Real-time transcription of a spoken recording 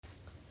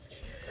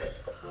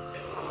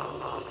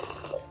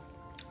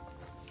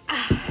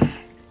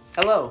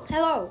Hello.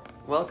 Hello.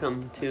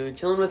 Welcome to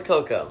Chillin' with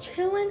Coco.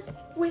 Chillin'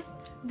 with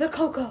the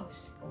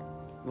Cocos.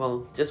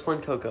 Well, just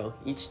one Coco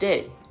each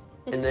day.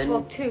 And then...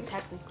 Well, two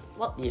technically.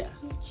 Well, yeah.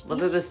 Well,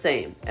 they're the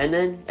same. And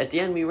then at the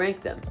end we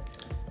rank them.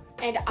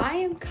 And I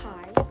am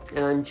Kai.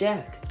 And I'm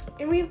Jack.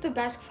 And we have the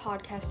best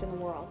podcast in the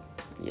world.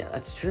 Yeah,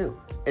 that's true.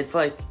 It's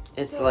a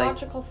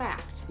logical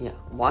fact. Yeah.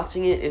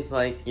 Watching it is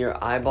like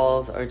your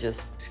eyeballs are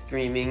just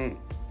screaming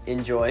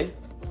in joy.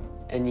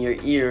 And your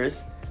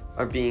ears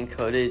are being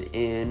coated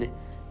in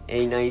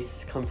a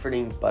nice,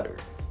 comforting butter.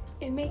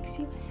 It makes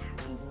you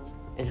happy.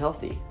 And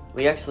healthy.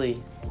 We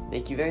actually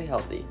make you very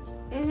healthy.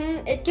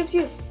 Mm-hmm. It gives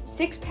you a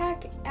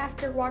six-pack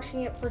after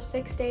watching it for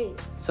 6 days.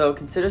 So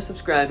consider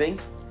subscribing.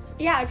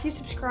 Yeah, if you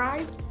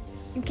subscribe,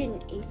 you get an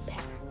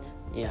 8-pack.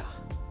 Yeah.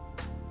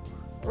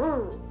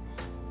 Mm.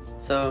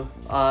 So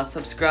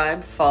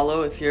subscribe,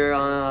 follow if you're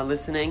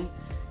listening,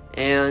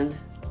 and...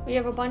 we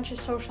have a bunch of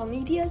social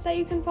medias that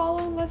you can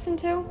follow and listen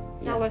to.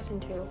 Yeah. Not listen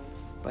to.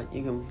 But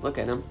you can look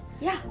at them.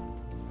 Yeah.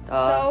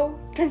 So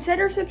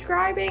consider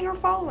subscribing or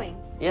following.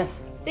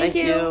 Yes. Thank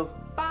you.